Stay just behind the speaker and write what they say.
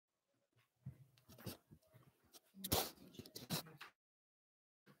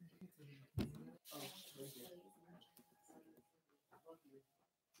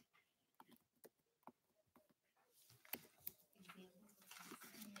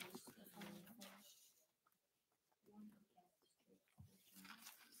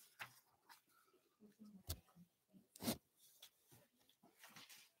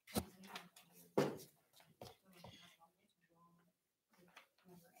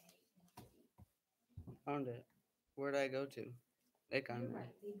Found it. Where'd I go to? They got me.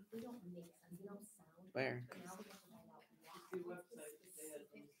 Where?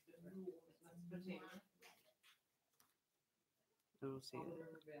 I don't see it.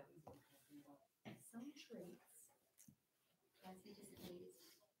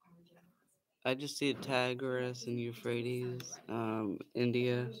 I just see Tigris and Euphrates,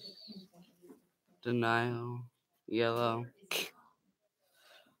 India, denial, yellow.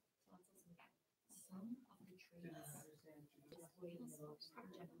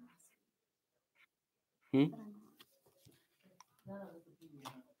 Hmm?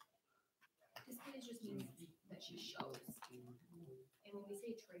 Displays just means that she shows. And when we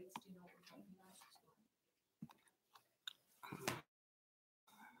say traits, do you know what we're talking about?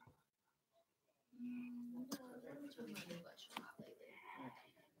 English a lot lately.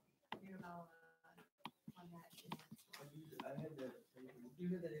 You're about on that.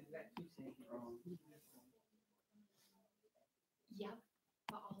 Yep,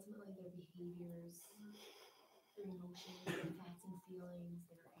 but ultimately their behaviors, their emotions, their thoughts and feelings,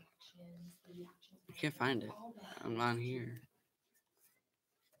 their actions, the reactions. I can't find it. I'm not here.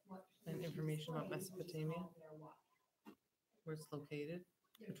 And information about Mesopotamia, where it's located,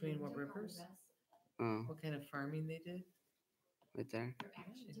 between what rivers, Oh, what kind of farming they did. right there.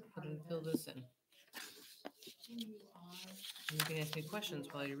 Fill this in. And you can ask me questions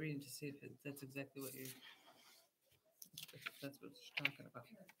while you're reading to see if that's exactly what that's what she's talking about.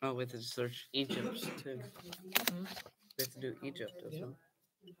 Oh, we have to search Egypt too. Hmm? We have to do Egypt as Yep. well.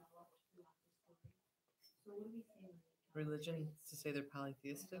 Religion, to say they're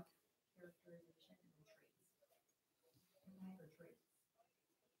polytheistic.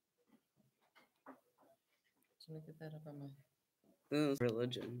 So let me get that up on my. This is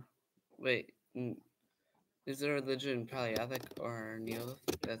religion. Wait, is there a religion polyathic or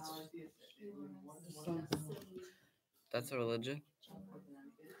Neolithic? That's a religion.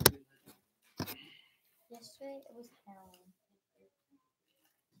 Yesterday it was Halloween.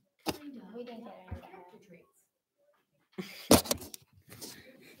 We didn't get any of that.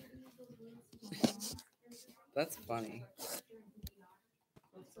 That's funny.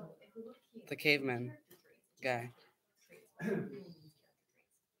 The caveman guy.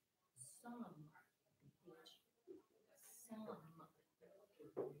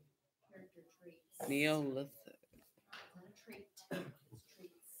 Neolithic.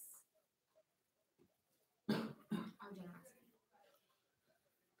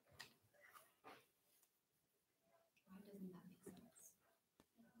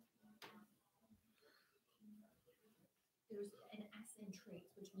 There's an S in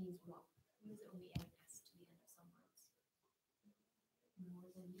traits, which means what? What does it when we add an S to the end of some words?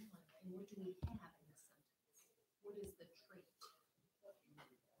 More than one. And what do we have in this sentence? What is the trait?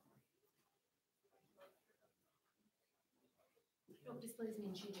 Nope, displays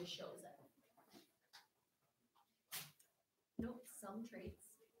means she just shows it. Nope, some traits,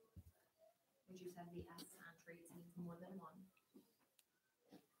 which you have the S on traits means more than one.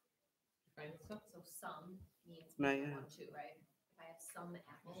 Find stuff? So some means Not more than yet. one too, right? If I have some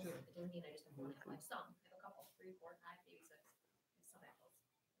apples, it doesn't mean I just have one apple. I have some. I have a couple, 3, 4, 5, maybe 6. I have some apples.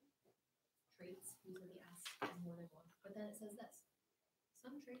 Traits, these are the S, is more than one. But then it says this.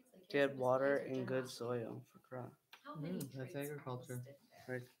 Some traits like She had character water displays and are good generosity. soil for crop. How many That's traits are agriculture. listed there?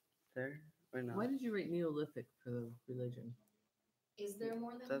 Right there? Or no? Why did you write Neolithic for the religion? Is there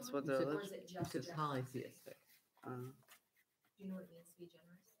more than That's one? what the Or religion. is it You just said generosity? polytheistic. Uh, Do you know what it means to be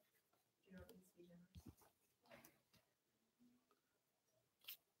generous? Do you know what it means to be generous?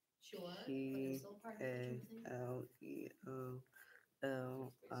 Sure. But there's still part of it that you're missing. Kaleolithich.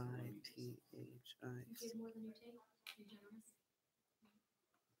 You give more than you take. Be generous.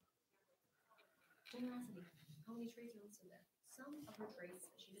 Generosity. How many traits are listed there? Some of her traits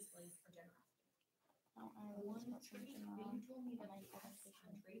that she displays are generosity. One trait, you told me that the S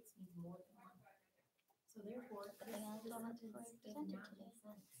on traits means more than one. So therefore, this sentence does not make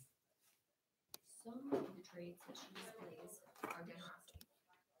sense. Some of the traits that she displays are generosity.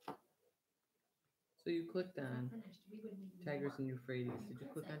 So you clicked It's not on finished. We would need Tigris more. and Euphrates. You Did you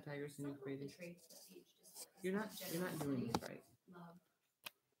could click say on Tigris and some of the Euphrates? traits that page displays You're are not doing generosity, this right. love.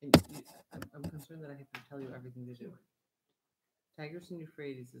 And I'm concerned that I have to tell you everything to do. Tigris and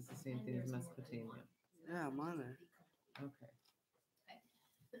Euphrates is the same And thing as there's more than Mesopotamia. one. So Yeah, I'm on that's it. Okay.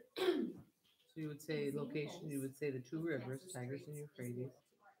 So you would say location, you would say the two rivers, Tigris and Euphrates.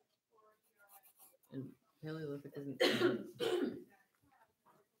 And Paleolithic isn't. Okay,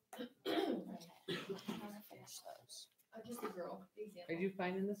 I'm gonna finish those. Just the girl, the example. Are you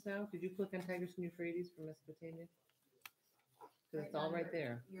finding this now? Did you click on Tigris and Euphrates for Mesopotamia? Because it's all right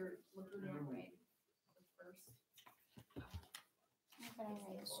there. You're looking the wrong way. The first. I'm gonna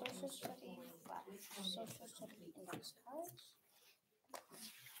read social study, social study index cards.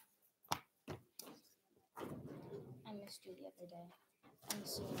 I missed you the other day. I'm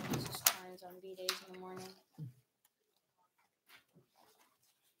seeing Mrs. Carnes on B days in the morning.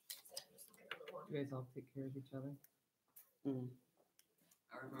 You guys all take care of each other? Mm.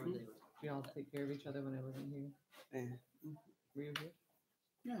 You all take care of each other when I wasn't here? Yeah. Were you here?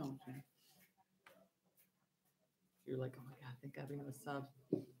 Yeah. Okay. You're like, oh my God, thank God we have a sub.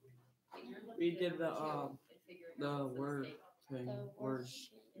 We did the word thing. The Word. worksheet.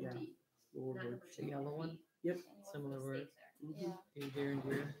 Yeah. The word. The yellow one? Yep. Similar words. Mhm. Yeah, Here, there, and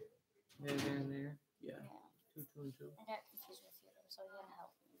here. There, and there. Yeah. yeah. Two, two, and two. I got confused with you though, so you gotta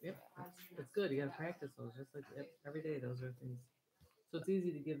help me. Yep. It's good. You got to practice those. Just like every day, those are things. So it's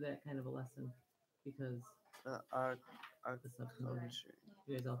easy to give that kind of a lesson because Our the subcommittee. country.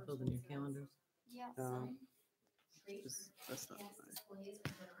 You guys all filled in your calendars. Yeah. That's not nice. Displays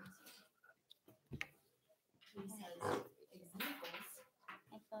or generosity. He says examples.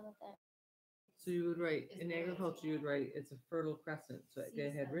 I thought of that. So you would write in agriculture. You would write it's a fertile crescent. So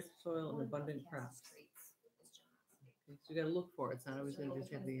it had rich soil and abundant crops. Okay, so you got to look for it. It's not always going to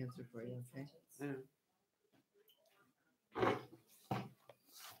just have the answer for you. Okay. Yeah.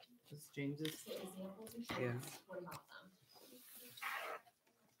 This is James's. So examples and Yeah. traits, what about them?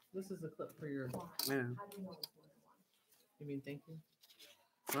 This is a clip for your. Why? Yeah. How do you know it's more than one? You mean thank you?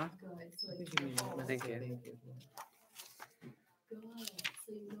 What? Good, so I think it's you mean false. I think you. Thank you. Good,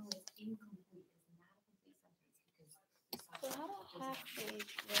 so you know it's incomplete, it's not a complete sentence because. So how do half-page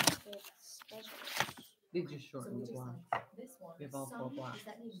work with schedules? They just shorten the So block. just like this one, We have all four some, blocks.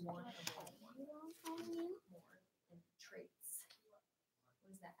 does that mean one or more than one? More than traits.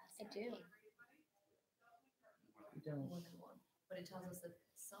 What is that? I do. You don't. More than one, but it tells us that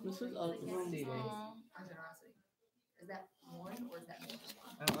some. This is traits all that the can be meeting. are generosity. Is that one or is that more than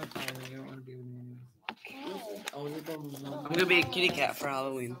one? I don't like Tyler. You don't want to be with me anyway. Oh, you're going with I'm I'm gonna be a kitty cat for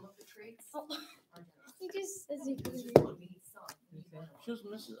Halloween. Some of the traits Oh, are generosity. he just says you Because can you don't need some, you need Okay. one or She was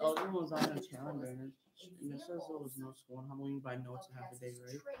Mrs. Elder was on the calendar, and it says there was no school on Halloween, but I know it's a half a day,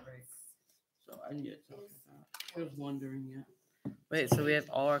 right? Right. So I need to tell her that. She was wondering, yeah. Wait, so we have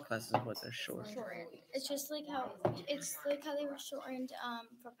all our classes, but they're short. shortened. It's just like how they were shortened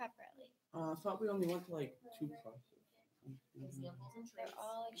for pep rally. I thought we only went to like 2 classes. Examples and They're traits.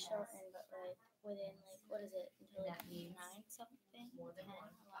 all like yes. shortened, but like within like what is it until like That means 9 something, More than 10, one,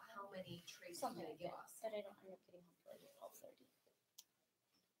 but 11, how many traits are something gonna like give that. us? But I don't end up getting home till like 12:30.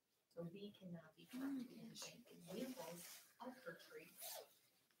 So B cannot be correct because the same examples of her traits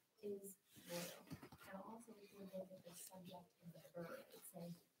is loyal. Now also we can look at the subject and the verb. It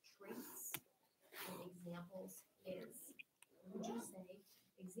says traits and examples is. Would you say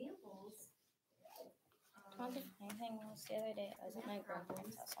examples? One funny thing was the other day I was at my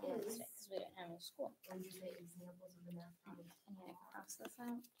grandparents' house on Wednesday because we didn't have any school. Or would you say examples of the math problem? And I crossed this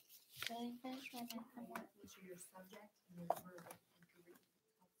out. Did I finish my math homework? Which are your subject and your verb and degree.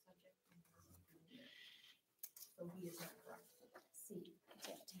 Subject and verb and degree. So B is not correct. C.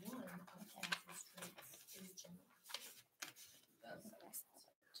 Good. One of Cass's traits is generosity.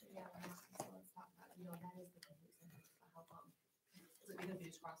 So yeah, so let's talk about it. You know, that is the confusing part. How come? Is it because you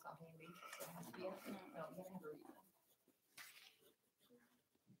just crossed off A and B? So it has to be it? No, you gotta have a reason.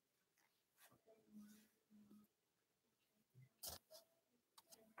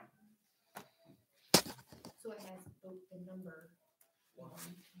 So it has the number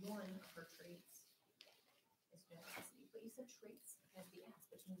one of her traits is generosity, but you said traits has the S,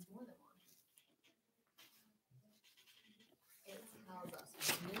 which means more than one. It tells us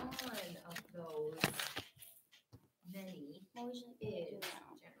one of those many What was it is do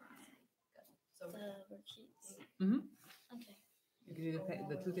now? generosity. Good. So The worksheets. Mhm. Okay. You can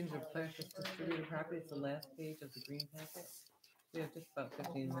do the two things are practice distributed property. It's the last page of the green packet. We have just about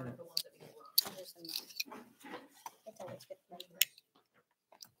 15 mark minutes. the ones that we get wrong. There's the math. It's always good for me.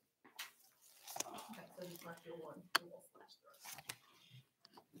 Okay, so just mark your one, and we'll slash through it.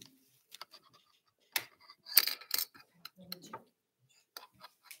 Number 2.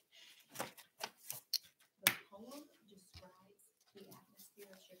 The poem describes the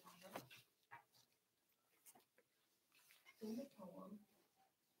atmosphere of Chicago. In the poem,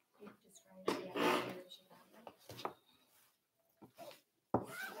 it describes the atmosphere of Chicago.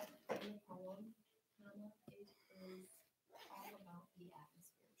 is all about the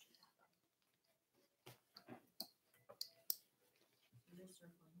atmosphere of Chicago. So you're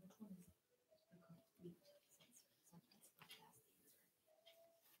circling. Which one is the complete sentence? Sometimes not fast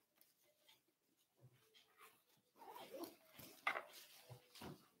answer.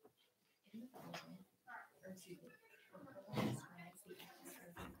 In the poem, or excuse me, the poem describes the atmosphere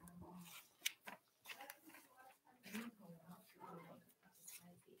of Chicago. In the poem, describes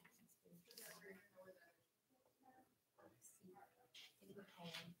the atmosphere of Chicago. See, in the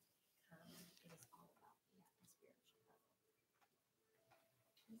poem, it is all about the atmosphere of Chicago.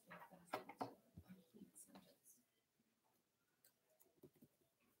 Here's the fast answer, complete sentence.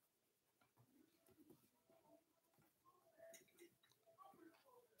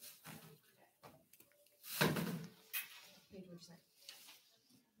 Page, what'd you say?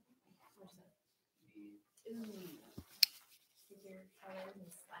 What'd you say? Ooh. Take your colors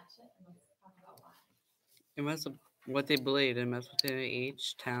and slash it, and let's talk about why. It must have what they believed in Mesopotamia.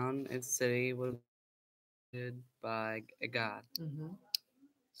 Each town and city was led by a god. Mm-hmm.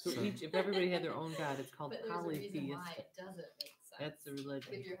 So So- each, if everybody had their own god, it's called But there's a reason why polytheistic. it doesn't make sense. That's the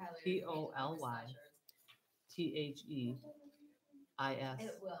religion. If you're highlighting POLYTHEISTIC.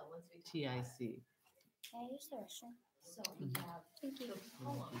 It will once we Can I use the restroom? So we have Thank you. the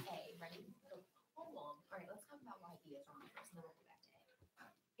poem A, right? The poem. All right, let's talk about why B is wrong first, and then we'll go back to A.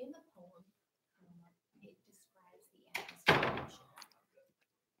 In the poem, it describes the atmosphere of Chicago.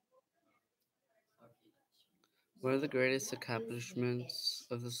 One of the greatest What is the accomplishments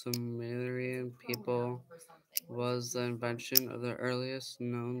it? of the It's Sumerian a people pronoun for something. What was is the it used for? invention of the earliest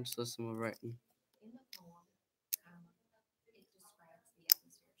known system of writing. In the poem, it describes the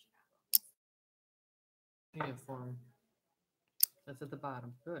atmosphere of Chicago. Uniform. That's at the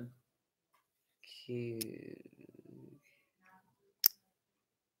bottom. Good.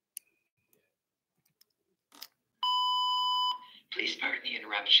 Please pardon the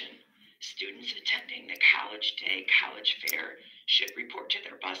interruption. Students attending the College Day College Fair should report to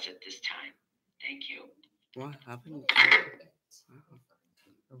their bus at this time. Thank you. What happened? What is it Wow. referring to?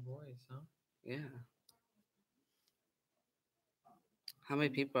 Her voice, huh? Yeah. How many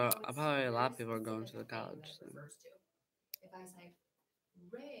people? Well, Probably a lot of very people are going to the specific college. thing that it Then. refers to. If I say,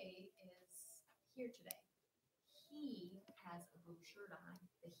 Ray is here today, he has a blue shirt on.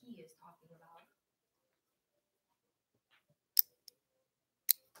 The he is talking about.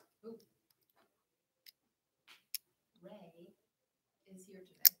 Ooh. Ray is here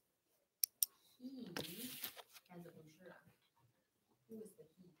today. He has a blue shirt on. Who is the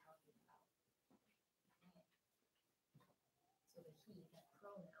he talking about? Ray. So the he, that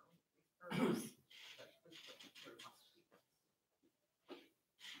pronoun, refers.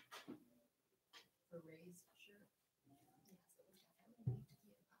 For Ray's shirt. Yes, it would definitely need to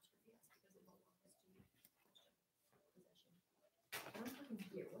be an apostrophe S because it belongs to possession. I'm talking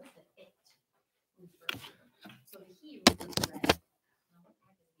here. What is the it refer to? So the he refers to Ray. Now what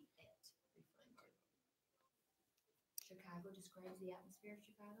tag is the it referring to? Chicago describes the atmosphere of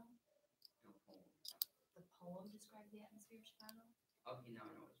Chicago. The poem describes the atmosphere of Chicago. Okay, now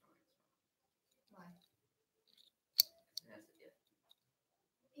I know what's wrong. Why? That's it.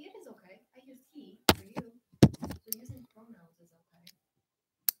 It is okay. I used he for you. So using pronouns is okay.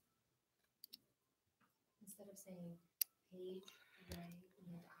 Instead of saying Paige, Ray,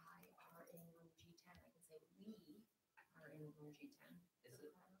 and I are in room G10, I can say we are in room G10. Is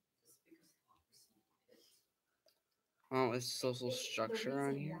it just because opposite is Oh, it's social structure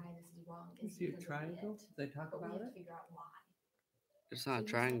on here. Why this is wrong You is see a because of the triangle? it, Did they talk but we about have to it? figure out why. It's So not a you said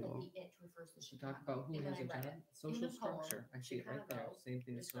that triangle. the it refers to She talked Chicago, about who and then has I a read job. it. Social the poem, structure. I see it right there. Chicago Same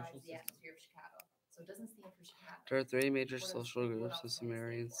thing as social Describes the system. atmosphere of Chicago. So it doesn't stand for Chicago. There are three major What else- social what groups else in does it stand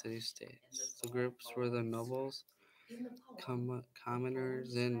Sumerian for? city-states. The groups were the nobles, In the poem,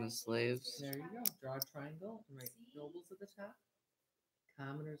 commoners, and the slaves. There you go. Draw a triangle and write See? nobles at the top,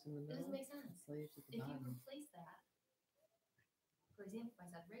 commoners in the it doesn't middle, make sense. slaves at the If you bottom. replace that, for example, if I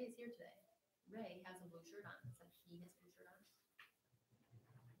said Ray is here today, Ray has a blue shirt on. I said he has a blue shirt on.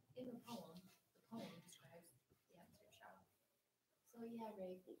 In the poem describes the atmosphere of Chicago. So yeah,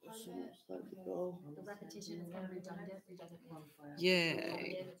 Ray, part of it, okay. The repetition is kind of redundant. Redundant means Yay!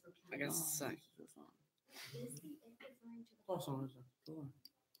 repetitive, it's I got repeated. suck. Is the it referring to the poem?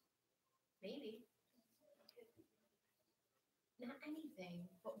 Maybe. Not anything,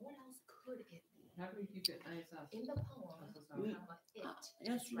 but what else could it be? How do we keep it nice up? In the poem, We- it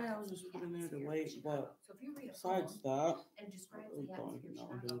Yesterday I was describes just the putting there to atmosphere of wait, Chicago. but So if you read a besides poem that, and it describes really the don't atmosphere even of know,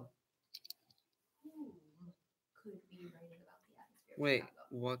 Chicago, dude. who could be writing about the atmosphere of Wait,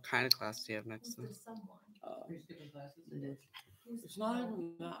 Chicago? what kind of class do you have Who's next to? the someone? Are you skipping classes? English. Who's It's not no,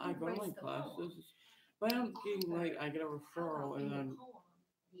 even that who I go writes to the classes. poem? But I'm thinking like I get a referral and then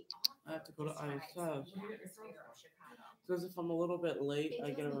I have to go to ISS. Because if I'm a little bit late,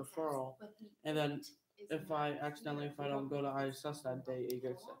 I get a referral, and then if I don't go to ISS that day, it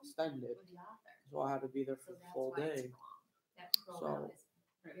gets extended. So I had to be there for the full day. So,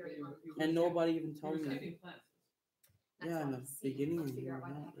 and nobody even told me. Yeah, in the beginning,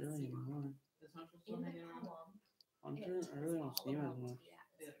 not really anymore. Hunter, I really don't see him as much.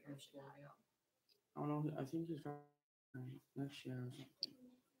 I don't know. I think he's next year or something.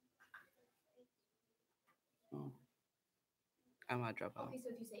 Oh. I might drop out. Okay, so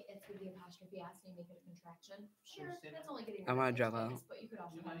if you say it's with the apostrophe s and you make it a contraction, sure, say that's only getting I rid might of drop it out. twice, but you could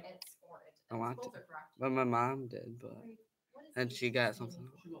also have it's or it. I want Both to. are correct. But my mom did, but Right. What is and the she got naming something.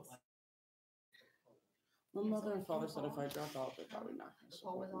 purpose? My mother and father said if I drop out, they're probably not going to The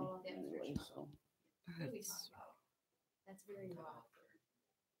poem support is all about me the anyway. abstraction. So What are we that's talking about? That's very raw.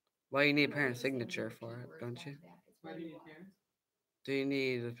 well, you need a No, parent it's just gonna signature repeat for it, words don't back you? to back. It's Why do very you need raw. parents? Do you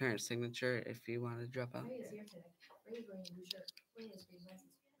need a parent signature if you want to drop out? Ray is here today. Ray is wearing a blue shirt. Ray has green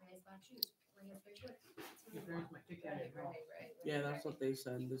glasses. Ray has black shoes. Ray has gray shirt. It's Your very parents raw. might kick you out of your house. Right. Yeah, that's what they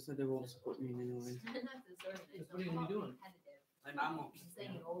said. They said they won't support me anyway. Not disorganized. What are you gonna be doing? Repetitive. My mom won't. I'm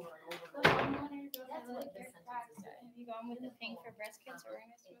saying it over and over. The and over. homeowner goes That's to what look this at sentence is that. doing. Have you gone with In the pink for poem, breast cancer it's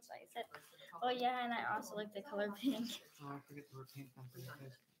awareness? a I said, person, a oh couple. yeah, and I also like the color pink. Oh, I forget the repaint company.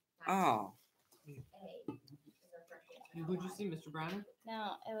 Oh, A is our correct answer. Who'd you see, Mr. Browner?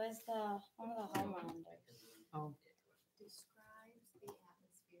 No, it was one of the homeowners. Oh, Describes the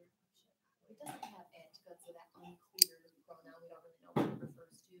atmosphere of Chicago. It doesn't have it, because of that unclear pronoun. We don't really know what it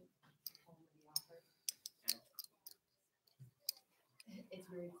refers to. Only the author. It's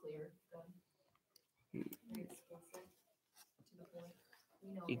very clear. Good. Very explicit. To the point. We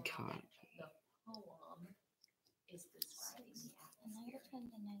know now Econ. that the poem is describing the And then atmosphere, it's in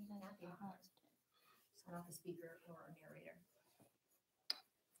the negative not the author, positive. not the speaker or a narrator.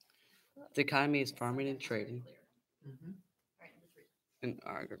 the economy is farming and trading mm-hmm. Alright, number 3. and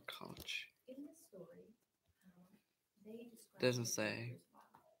agriculture. In the story, they describe Doesn't the say. characters well.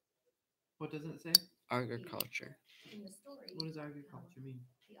 What does it say? Agriculture. In the story, What does agriculture mean?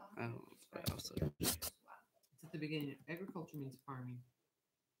 the I author don't know what describes else the characters well. It's at the beginning. Agriculture means farming.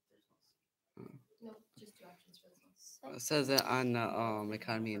 No, just 2 options for this one. It says it on the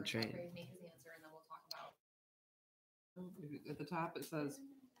economy and trade. Ray, make his answer, and then we'll talk about. At the top, it says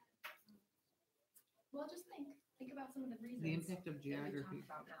Well, just think about some of the reasons. the impact of that we talked geography.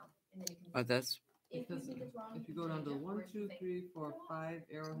 about now, and then you can. Oh, that's If you Because think it's wrong, if you can go down to change it, or 1, if you 2, think, 3, 4, "No, 5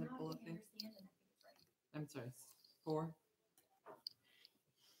 arrowhead now I bullet can thing. understand, and I think it's right." I'm sorry, 4.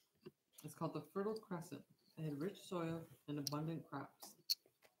 It's called the Fertile Crescent. It had rich soil and abundant crops.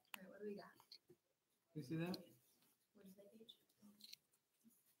 Alright, what do we got? You see that? What is that page?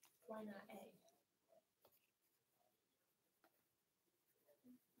 Why not A?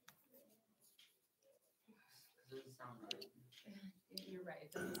 Doesn't sound right. You're right,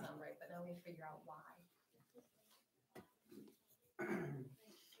 it doesn't sound right, but now we figure out why.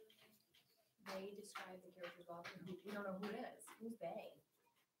 They describe the characters well, but we don't know who it is. Who's they?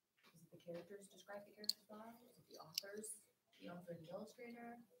 Is it the characters describe the characters well? Is it the authors? The author and the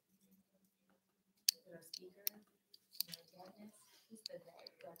illustrator? Is it our speaker? The antagonist? Who's the they?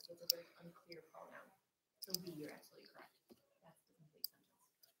 That's a very unclear pronoun. So B, you're absolutely correct. That's the complete sentence.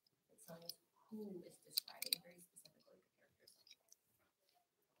 It's telling us who is describing very specifically the characters.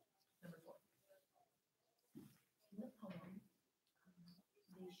 Number 4. In the poem,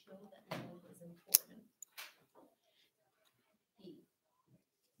 they show that love is important. E.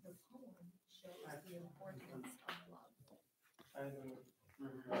 The poem shows the importance of love.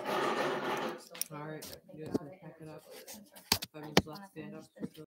 All right, Think you guys about can it pack and it up. circle your answer. 5 minutes left. Stand up. switch